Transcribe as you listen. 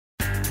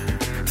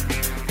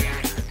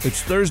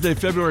It's Thursday,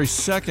 February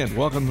 2nd.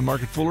 Welcome to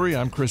Market Foolery.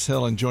 I'm Chris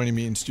Hill, and joining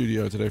me in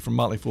studio today from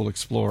Motley Fool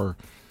Explorer,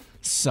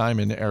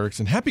 Simon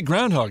Erickson. Happy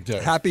Groundhog Day.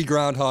 Happy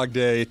Groundhog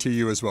Day to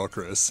you as well,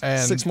 Chris.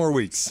 And 6 more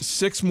weeks.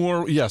 6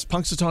 more, yes.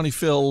 Punxsutawney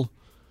Phil.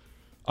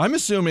 I'm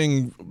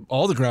assuming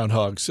all the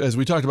groundhogs, as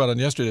we talked about on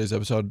yesterday's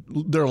episode,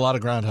 there are a lot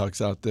of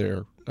groundhogs out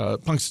there.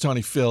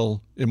 Punxsutawney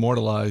Phil,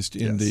 immortalized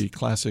in the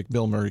classic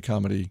Bill Murray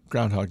comedy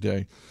Groundhog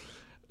Day,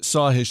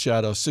 saw his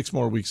shadow. 6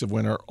 more weeks of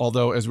winter.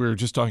 Although, as we were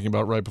just talking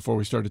about right before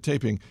we started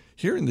taping,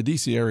 here in the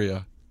D.C.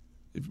 area,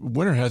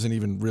 winter hasn't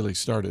even really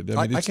started.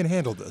 I can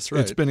handle this,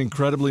 right? It's been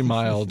incredibly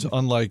mild,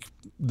 unlike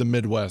the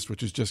Midwest,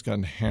 which has just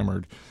gotten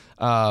hammered.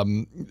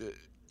 We're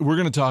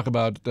going to talk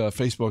about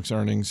Facebook's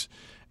earnings,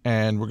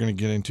 and we're going to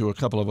get into a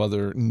couple of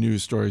other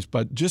news stories.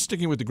 But just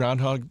sticking with the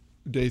Groundhog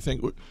Day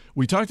thing,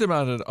 we talked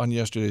about it on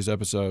yesterday's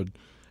episode,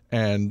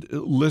 and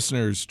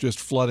listeners just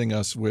flooding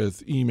us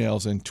with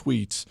emails and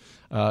tweets.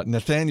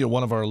 Nathaniel,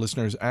 one of our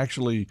listeners,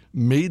 actually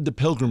made the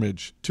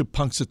pilgrimage to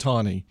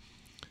Punxsutawney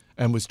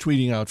and was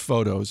tweeting out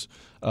photos.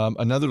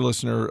 Another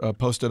listener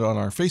posted on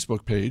our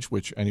Facebook page,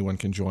 which anyone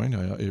can join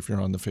if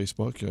you're on the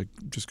Facebook.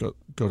 Just go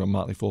to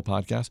Motley Fool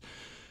Podcast.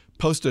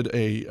 Posted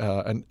a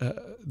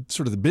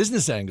sort of the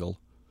business angle,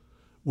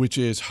 which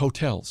is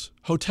hotels.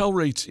 Hotel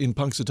rates in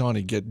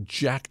Punxsutawney get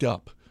jacked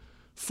up.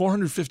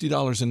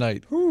 $450 a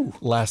night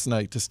last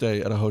night to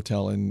stay at a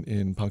hotel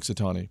in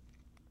Punxsutawney.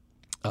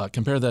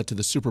 Compare that to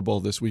the Super Bowl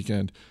this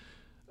weekend,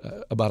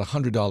 about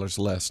 $100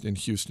 less in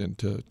Houston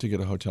to get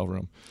a hotel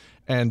room.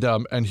 And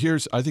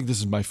here's, I think this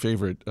is my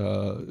favorite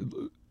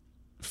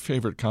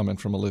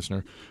comment from a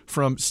listener,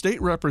 from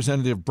State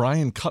Representative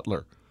Brian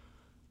Cutler,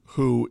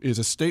 who is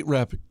a state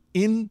rep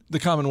in the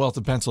Commonwealth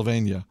of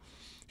Pennsylvania.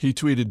 He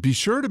tweeted, "Be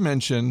sure to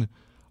mention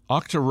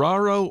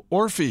Octoraro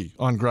Orphy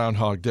on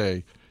Groundhog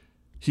Day.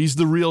 He's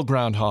the real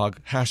groundhog,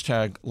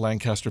 hashtag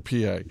Lancaster,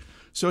 PA."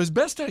 So as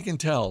best I can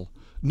tell,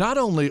 not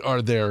only are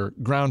there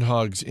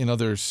groundhogs in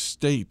other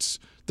states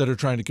that are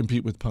trying to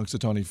compete with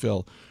Punxsutawney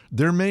Phil,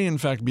 there may in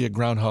fact be a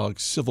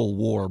groundhog civil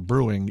war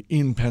brewing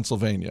in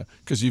Pennsylvania,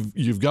 because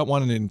you've got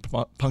one in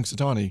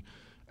Punxsutawney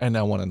and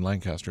now one in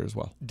Lancaster as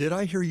well. Did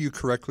I hear you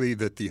correctly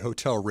that the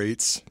hotel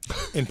rates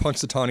in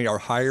Punxsutawney are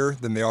higher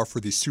than they are for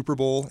the Super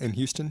Bowl in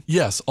Houston?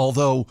 Yes,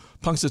 although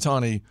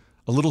Punxsutawney,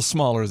 a little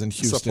smaller than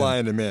Houston. Supply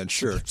and demand,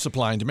 sure.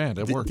 Supply and demand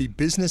at work. The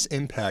business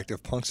impact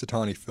of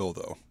Punxsutawney Phil,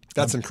 though,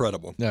 that's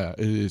incredible. Yeah,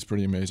 it is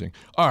pretty amazing.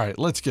 All right,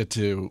 let's get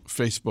to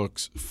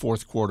Facebook's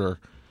fourth quarter.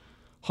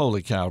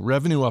 Holy cow,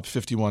 revenue up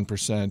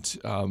 51%.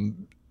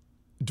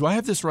 Do I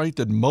have this right,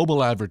 that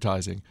mobile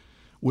advertising,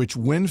 which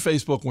when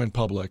Facebook went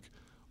public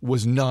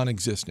was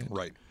non-existent?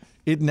 Right.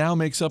 It now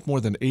makes up more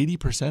than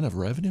 80% of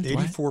revenue?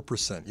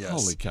 84%, yes.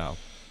 Holy cow.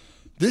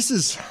 This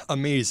is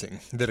amazing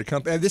that a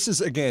company, this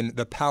is, again,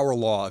 the power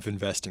law of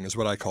investing is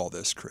what I call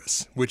this,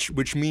 Chris,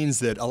 which means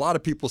that a lot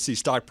of people see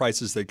stock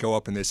prices that go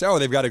up and they say, oh,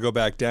 they've got to go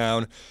back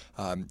down.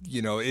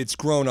 It's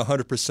grown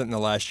 100% in the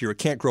last year. It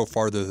can't grow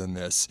farther than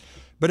this.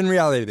 But in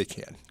reality, they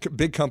can.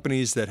 Big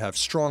companies that have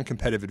strong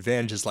competitive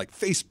advantages like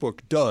Facebook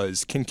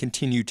does can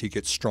continue to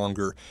get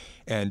stronger.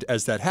 And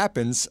as that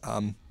happens,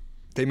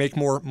 they make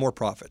more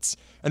profits.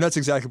 And that's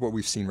exactly what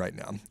we've seen right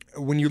now.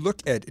 When you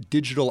look at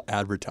digital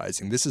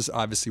advertising, this is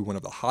obviously one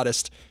of the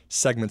hottest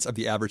segments of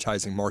the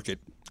advertising market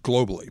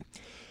globally.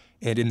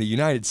 And in the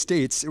United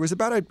States, it was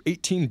about an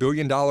 $18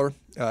 billion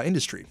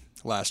industry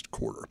last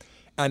quarter.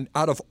 And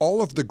out of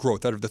all of the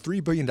growth, out of the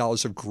 $3 billion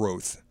of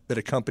growth that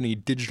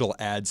accompanied digital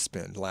ad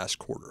spend last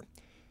quarter,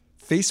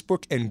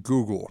 Facebook and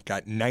Google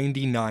got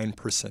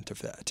 99% of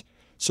that.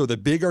 So the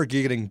big are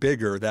getting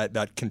bigger,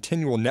 that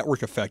continual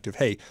network effect of,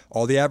 hey,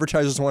 all the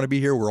advertisers want to be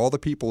here where all the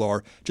people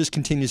are, just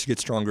continues to get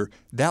stronger.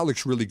 That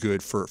looks really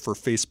good for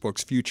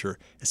Facebook's future,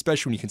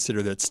 especially when you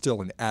consider that it's still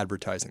an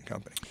advertising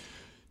company.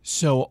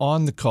 So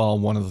on the call,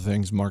 one of the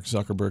things Mark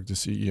Zuckerberg, the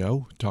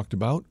CEO, talked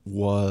about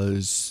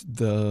was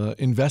the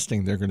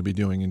investing they're going to be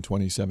doing in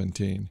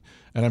 2017.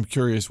 And I'm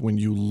curious, when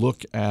you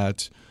look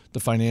at the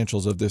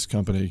financials of this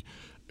company,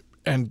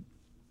 and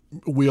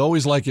we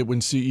always like it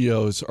when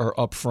CEOs are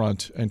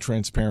upfront and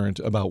transparent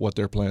about what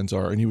their plans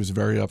are. And he was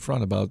very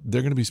upfront about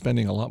they're going to be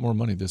spending a lot more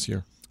money this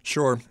year.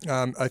 Sure.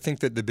 I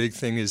think that the big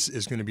thing is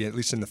going to be, at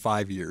least in the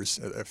 5 years,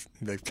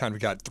 they've kind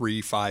of got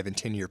 3, 5, and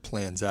 10-year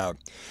plans out.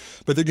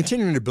 But they're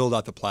continuing to build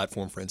out the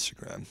platform for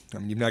Instagram. I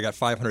mean, you've now got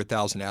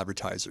 500,000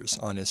 advertisers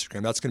on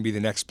Instagram. That's going to be the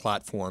next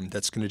platform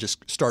that's going to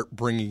just start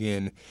bringing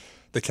in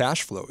the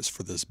cash flows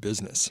for this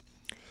business.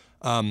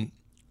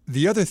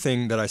 The other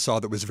thing that I saw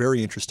that was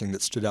very interesting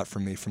that stood out for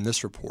me from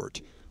this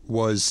report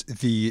was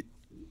the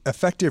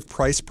effective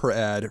price per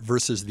ad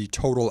versus the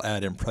total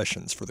ad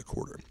impressions for the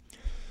quarter.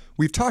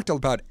 We've talked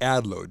about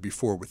ad load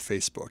before with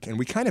Facebook, and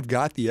we kind of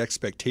got the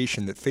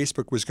expectation that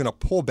Facebook was going to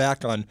pull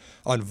back on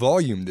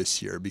volume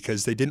this year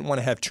because they didn't want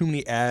to have too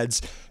many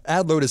ads.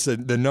 Ad load is the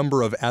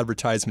number of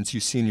advertisements you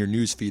see in your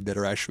newsfeed that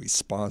are actually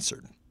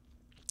sponsored.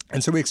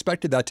 And so we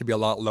expected that to be a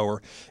lot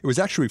lower. It was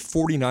actually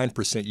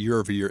 49%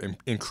 year-over-year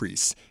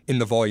increase in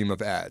the volume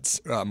of ads,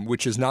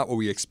 which is not what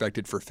we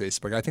expected for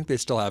Facebook. I think they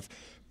still have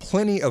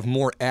plenty of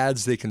more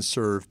ads they can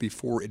serve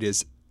before it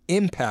is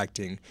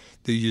impacting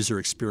the user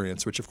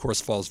experience, which of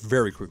course falls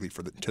very quickly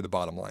to the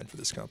bottom line for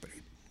this company.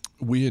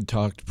 We had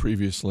talked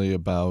previously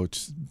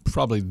about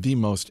probably the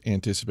most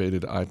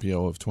anticipated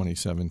IPO of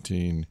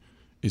 2017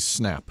 is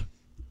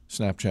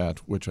Snapchat,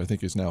 which I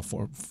think is now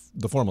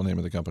the formal name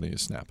of the company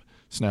is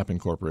Snap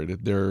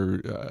Incorporated.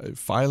 They're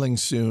filing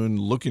soon,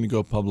 looking to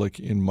go public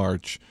in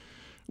March.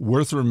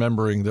 Worth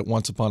remembering that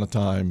once upon a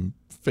time,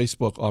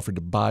 Facebook offered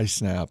to buy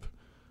Snap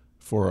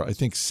for, I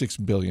think,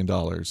 $6 billion.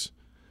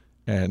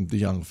 And the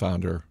young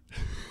founder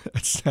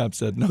at Snap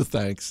said, no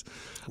thanks.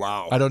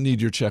 Wow. I don't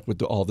need your check with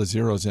all the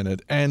zeros in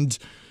it. And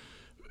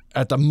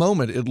at the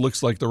moment, it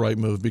looks like the right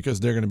move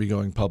because they're going to be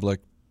going public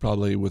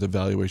probably with a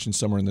valuation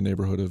somewhere in the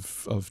neighborhood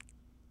of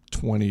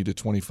 $20 to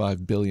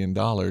 $25 billion.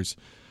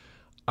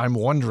 I'm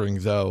wondering,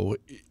 though,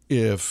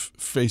 if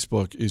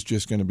Facebook is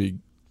just going to be,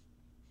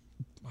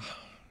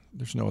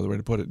 there's no other way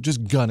to put it,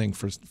 just gunning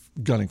for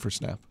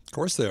Snap. Of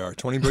course they are.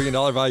 $20 billion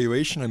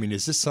valuation. I mean,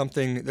 is this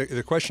something,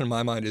 the question in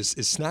my mind is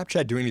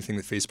Snapchat doing anything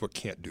that Facebook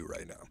can't do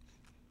right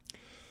now?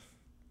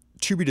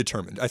 To be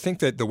determined. I think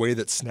that the way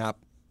that Snap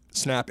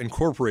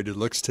Incorporated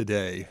looks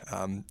today,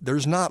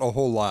 there's not a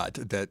whole lot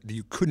that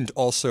you couldn't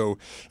also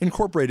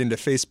incorporate into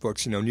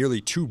Facebook's,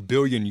 nearly 2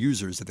 billion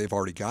users that they've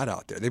already got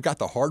out there. They've got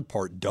the hard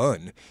part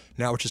done.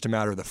 Now it's just a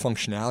matter of the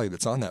functionality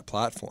that's on that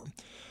platform.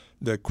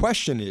 The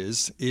question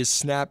is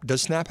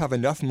does Snap have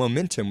enough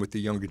momentum with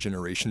the younger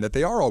generation that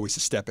they are always a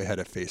step ahead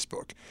of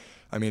Facebook?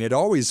 I mean,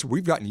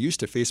 we've gotten used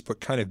to Facebook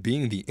kind of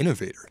being the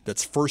innovator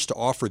that's first to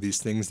offer these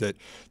things that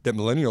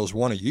millennials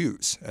want to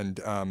use.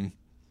 And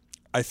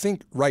I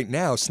think right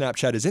now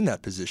Snapchat is in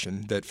that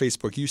position that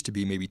Facebook used to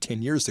be maybe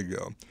 10 years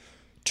ago.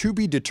 To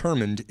be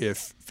determined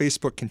if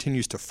Facebook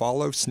continues to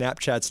follow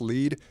Snapchat's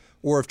lead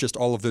or if just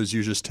all of those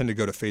users tend to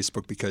go to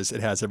Facebook because it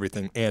has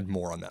everything and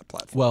more on that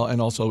platform. Well,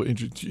 and also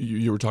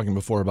you were talking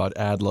before about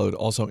ad load.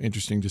 Also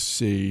interesting to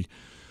see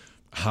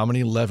how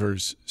many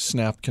levers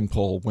Snap can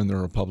pull when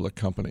they're a public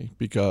company,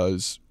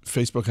 because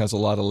Facebook has a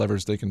lot of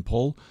levers they can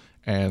pull,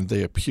 and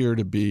they appear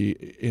to be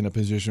in a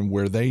position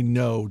where they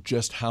know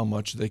just how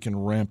much they can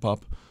ramp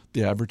up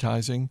the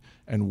advertising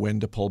and when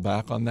to pull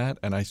back on that.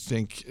 And I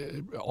think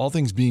all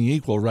things being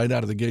equal, right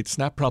out of the gate,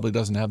 Snap probably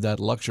doesn't have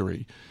that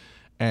luxury.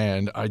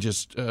 And I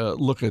just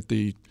look at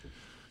the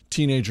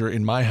teenager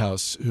in my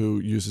house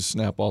who uses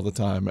Snap all the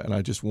time, and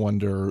I just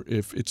wonder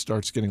if it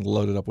starts getting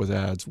loaded up with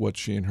ads, what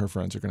she and her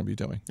friends are going to be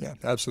doing. Yeah,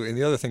 absolutely.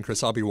 And the other thing,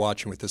 Chris, I'll be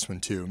watching with this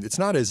one too. This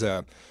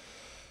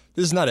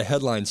is not a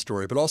headline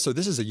story, but also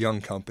this is a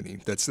young company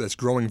that's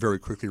growing very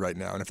quickly right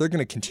now. And if they're going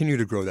to continue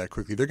to grow that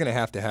quickly, they're going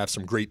to have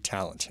some great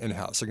talent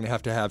in-house. They're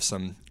going to have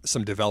some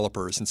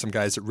developers and some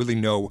guys that really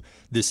know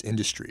this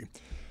industry.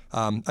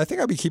 I think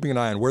I'll be keeping an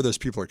eye on where those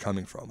people are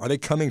coming from. Are they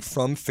coming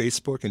from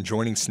Facebook and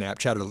joining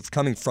Snapchat? Are they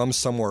coming from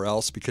somewhere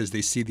else because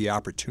they see the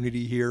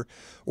opportunity here?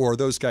 Or are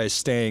those guys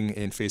staying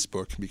in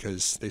Facebook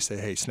because they say,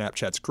 hey,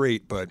 Snapchat's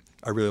great, but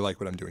I really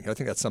like what I'm doing? I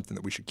think that's something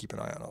that we should keep an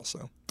eye on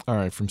also. All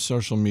right, from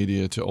social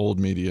media to old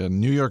media,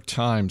 New York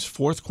Times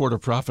fourth quarter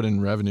profit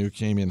and revenue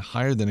came in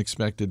higher than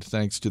expected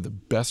thanks to the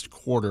best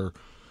quarter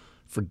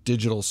for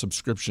digital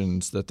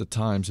subscriptions that the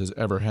Times has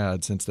ever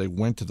had since they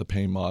went to the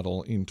pay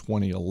model in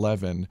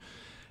 2011.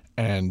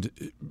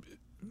 And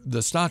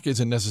the stock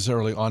isn't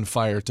necessarily on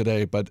fire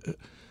today, but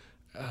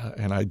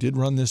and I did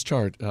run this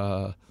chart.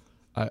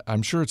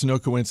 I'm sure it's no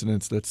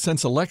coincidence that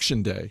since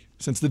Election Day,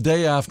 since the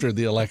day after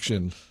the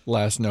election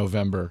last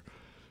November,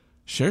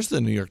 shares of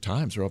the New York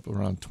Times are up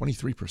around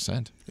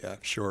 23%. Yeah,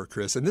 sure,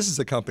 Chris. And this is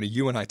a company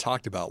you and I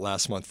talked about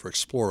last month for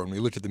Explorer when we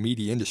looked at the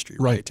media industry,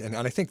 right? And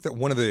I think that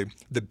one of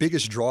the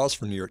biggest draws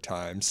for New York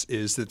Times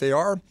is that they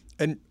are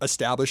an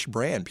established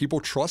brand.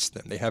 People trust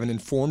them. They have an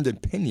informed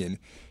opinion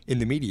in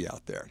the media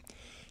out there.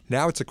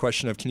 Now it's a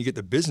question of, can you get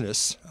the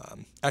business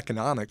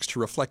economics to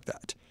reflect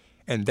that?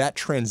 And that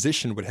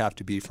transition would have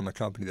to be from a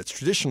company that's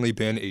traditionally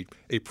been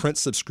a print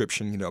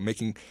subscription,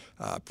 making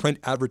print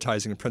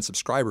advertising and print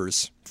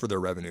subscribers for their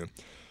revenue.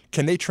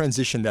 Can they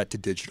transition that to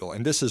digital?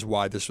 And this is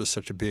why this was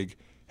such a big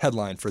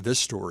headline for this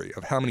story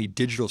of how many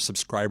digital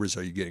subscribers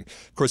are you getting.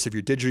 Of course, if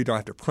you're digital, you don't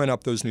have to print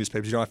up those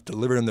newspapers. You don't have to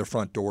deliver them to their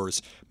front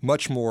doors.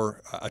 Much more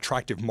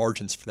attractive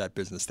margins for that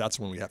business. That's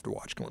one we have to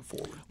watch going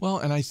forward. Well,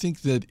 and I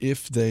think that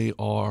if they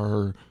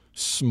are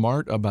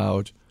smart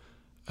about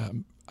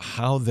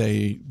how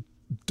they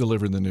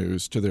deliver the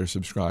news to their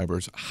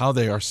subscribers, how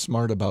they are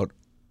smart about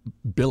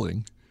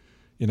billing,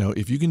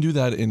 if you can do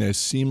that in as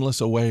seamless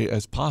a way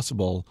as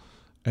possible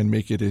and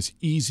make it as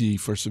easy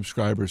for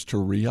subscribers to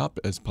re-up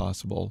as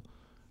possible,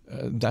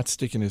 that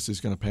stickiness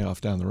is going to pay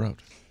off down the road.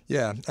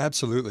 Yeah,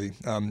 absolutely.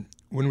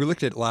 When we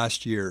looked at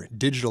last year,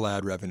 digital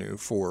ad revenue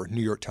for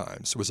New York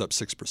Times was up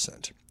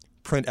 6%.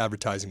 Print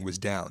advertising was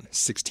down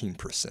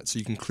 16%. So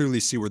you can clearly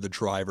see where the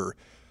driver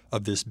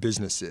of this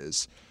business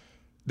is.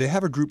 they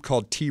have a group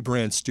called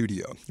T-Brand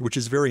Studio, which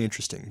is very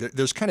interesting.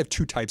 There's kind of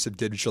two types of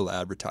digital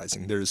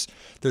advertising. There's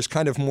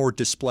kind of more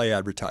display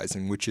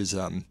advertising, which is,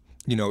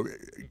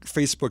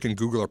 Facebook and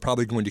Google are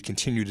probably going to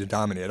continue to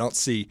dominate. I don't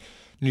see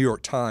New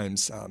York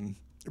Times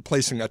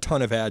placing a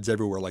ton of ads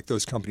everywhere like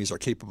those companies are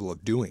capable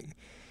of doing.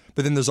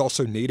 But then there's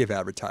also native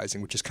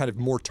advertising, which is kind of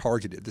more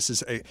targeted. This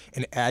is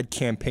an ad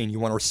campaign. You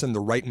want to send the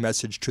right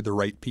message to the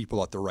right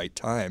people at the right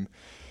time.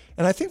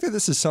 And I think that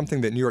this is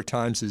something that New York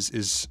Times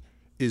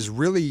is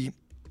really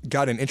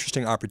got an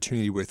interesting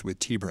opportunity with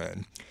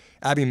T-Brand.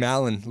 Abby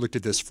Mallon looked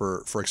at this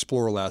for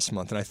Explorer last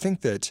month, and I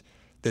think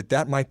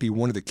that might be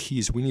one of the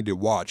keys we need to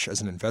watch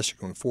as an investor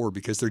going forward,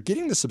 because they're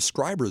getting the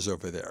subscribers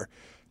over there.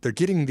 They're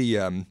getting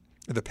the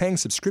paying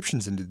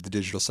subscriptions into the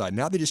digital side.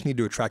 Now they just need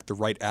to attract the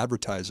right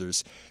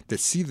advertisers that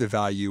see the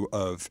value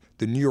of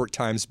the New York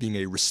Times being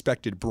a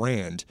respected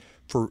brand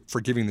for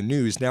giving the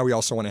news. Now we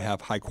also want to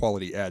have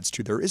high-quality ads,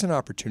 too. There is an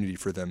opportunity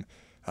for them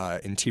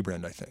in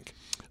T-Brand, I think.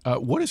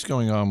 What is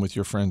going on with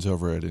your friends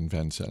over at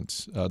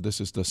InvenSense?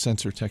 This is the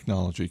sensor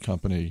technology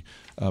company.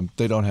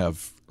 They don't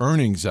have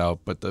earnings out,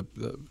 but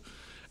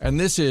and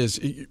this is,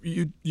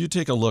 you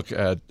take a look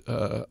at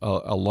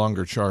a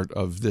longer chart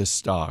of this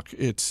stock.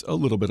 It's a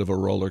little bit of a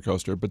roller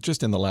coaster, but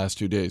just in the last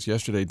 2 days,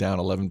 yesterday down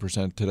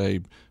 11%, today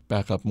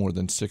back up more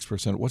than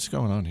 6%. What's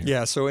going on here?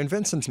 Yeah, so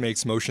InvenSense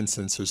makes motion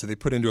sensors that they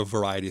put into a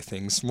variety of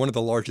things. One of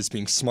the largest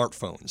being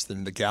smartphones,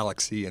 then the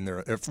Galaxy and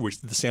the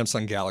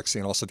Samsung Galaxy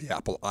and also the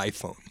Apple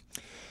iPhone.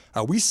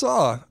 We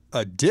saw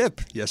a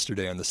dip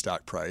yesterday on the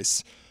stock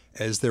price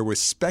as there was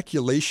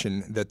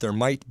speculation that there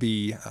might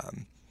be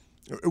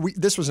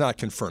this was not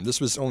confirmed. This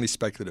was only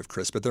speculative,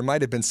 Chris, but there might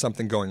have been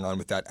something going on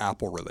with that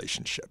Apple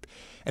relationship.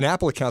 And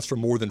Apple accounts for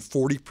more than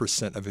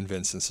 40% of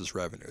InvenSense's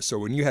revenue. So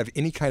when you have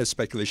any kind of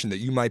speculation that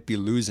you might be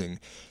losing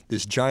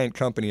this giant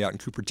company out in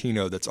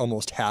Cupertino that's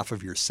almost half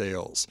of your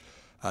sales,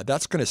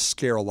 that's going to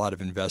scare a lot of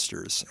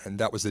investors. And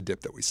that was the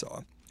dip that we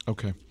saw.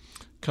 Okay.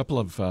 Couple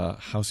of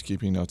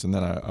housekeeping notes, and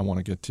then I want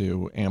to get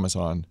to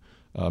Amazon.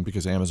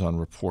 Because Amazon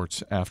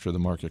reports after the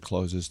market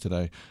closes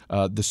today.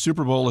 The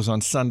Super Bowl is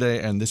on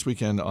Sunday, and this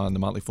weekend on the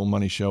Motley Fool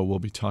Money Show, we'll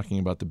be talking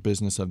about the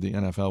business of the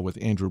NFL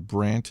with Andrew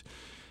Brandt.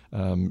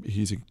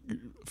 He's a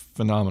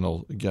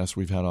phenomenal guest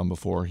we've had on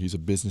before. He's a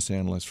business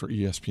analyst for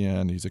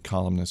ESPN. He's a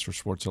columnist for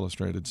Sports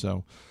Illustrated.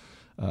 So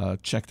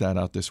check that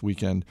out this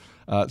weekend.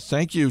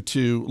 Thank you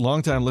to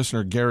longtime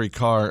listener Gary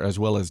Carr as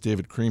well as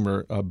David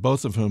Creamer,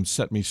 both of whom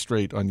set me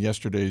straight on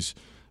yesterday's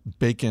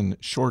bacon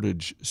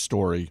shortage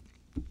story.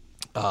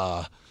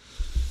 I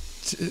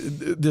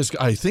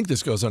think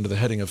this goes under the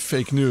heading of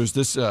fake news.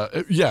 This,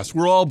 yes,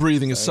 we're all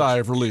breathing a sigh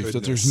of relief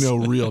that there's no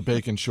real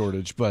bacon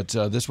shortage, but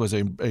this was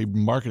a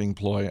marketing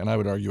ploy, and I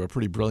would argue a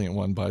pretty brilliant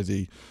one by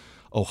the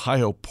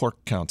Ohio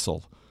Pork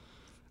Council,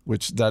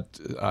 which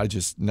I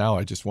just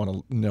want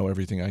to know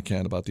everything I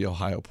can about the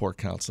Ohio Pork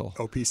Council.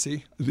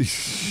 OPC?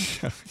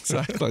 Yeah,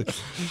 exactly.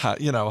 How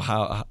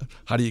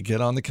do you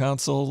get on the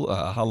council?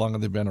 How long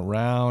have they been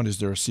around? Is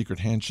there a secret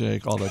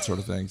handshake? All that sort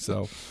of thing.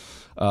 So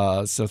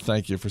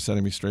thank you for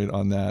setting me straight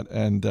on that.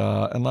 And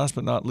last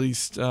but not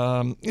least,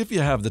 if you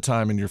have the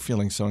time and you're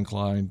feeling so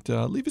inclined,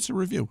 leave us a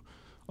review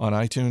on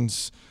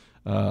iTunes.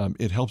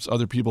 It helps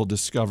other people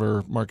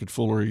discover Market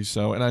Foolery.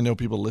 And I know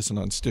people listen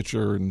on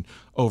Stitcher and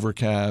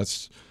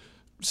Overcast,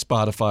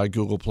 Spotify,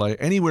 Google Play.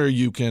 Anywhere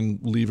you can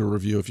leave a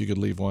review, if you could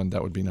leave one,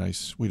 that would be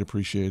nice. We'd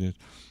appreciate it.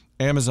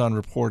 Amazon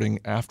reporting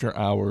after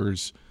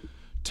hours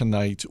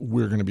tonight.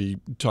 We're going to be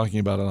talking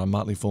about it on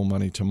Motley Fool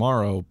Money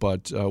tomorrow,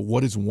 but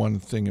what is one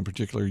thing in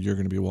particular you're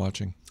going to be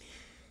watching?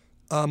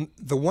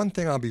 The one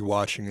thing I'll be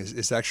watching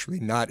is actually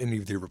not any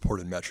of the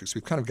reported metrics.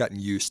 We've kind of gotten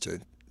used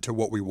to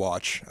what we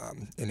watch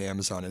in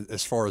Amazon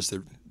as far as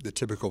the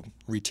typical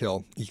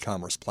retail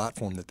e-commerce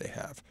platform that they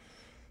have.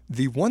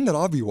 The one that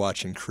I'll be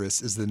watching,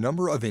 Chris, is the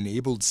number of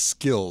enabled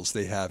skills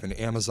they have in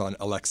Amazon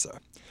Alexa.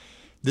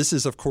 This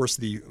is, of course,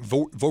 the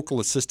vocal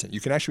assistant. You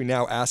can actually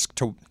now ask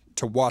to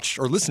watch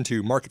or listen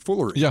to Market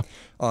Foolery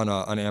on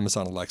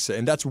Amazon Alexa.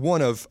 And that's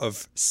one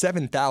of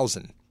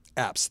 7,000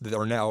 apps that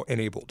are now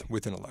enabled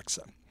within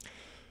Alexa.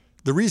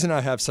 The reason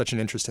I have such an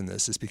interest in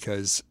this is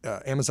because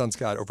Amazon's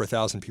got over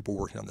 1,000 people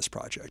working on this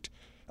project.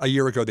 A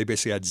year ago, they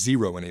basically had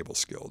 0 enabled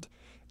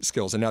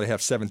skills, and now they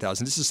have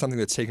 7,000. This is something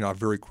that's taken off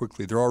very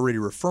quickly. They're already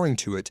referring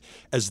to it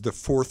as the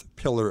 4th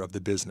pillar of the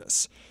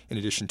business, in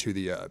addition to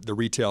the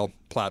retail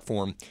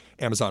platform,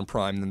 Amazon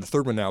Prime, and then the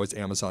third one now is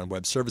Amazon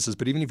Web Services.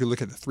 But even if you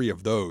look at the 3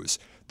 of those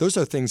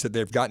are things that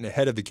they've gotten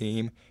ahead of the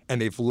game,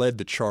 and they've led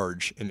the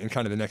charge in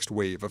kind of the next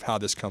wave of how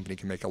this company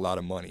can make a lot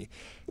of money.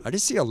 I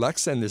just see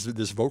Alexa and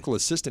this vocal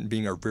assistant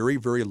being a very,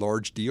 very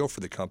large deal for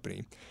the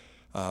company.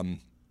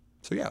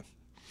 Yeah.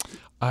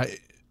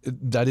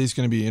 That is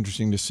going to be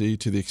interesting to see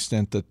to the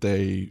extent that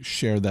they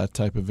share that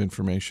type of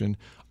information.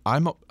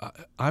 I'm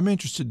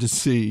interested to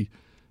see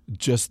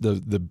just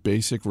the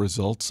basic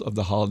results of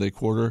the holiday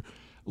quarter,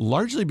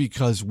 largely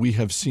because we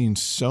have seen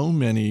so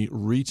many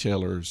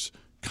retailers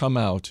come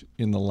out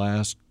in the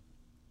last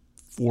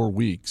 4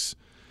 weeks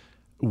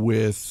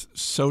with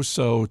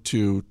so-so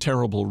to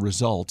terrible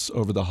results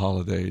over the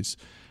holidays.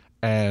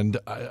 And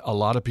a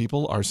lot of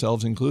people,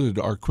 ourselves included,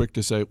 are quick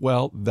to say,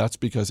 well, that's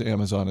because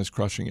Amazon is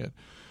crushing it.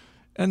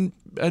 And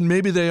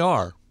maybe they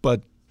are,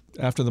 but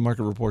after the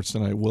market reports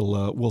tonight,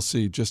 we'll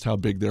see just how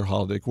big their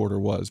holiday quarter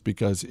was.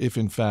 Because if,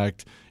 in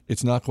fact,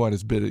 it's not quite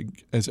as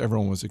big as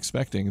everyone was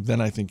expecting, then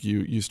I think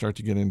you start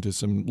to get into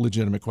some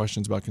legitimate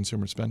questions about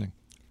consumer spending.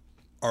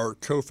 Our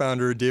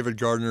co-founder, David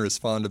Gardner, is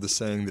fond of the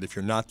saying that if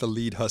you're not the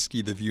lead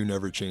husky, the view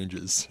never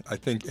changes. I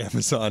think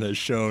Amazon has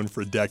shown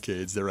for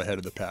decades they're ahead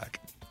of the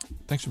pack.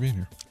 Thanks for being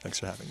here. Thanks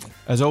for having me.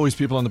 As always,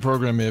 people on the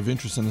program may have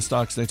interest in the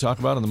stocks they talk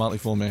about, and the Motley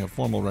Fool may have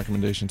formal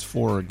recommendations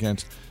for or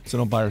against. So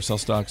don't buy or sell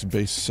stocks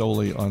based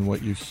solely on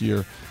what you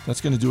hear.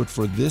 That's going to do it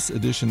for this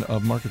edition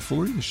of Market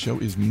Foolery. The show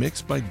is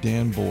mixed by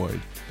Dan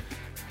Boyd.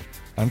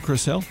 I'm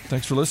Chris Hill.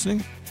 Thanks for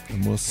listening,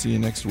 and we'll see you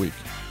next week.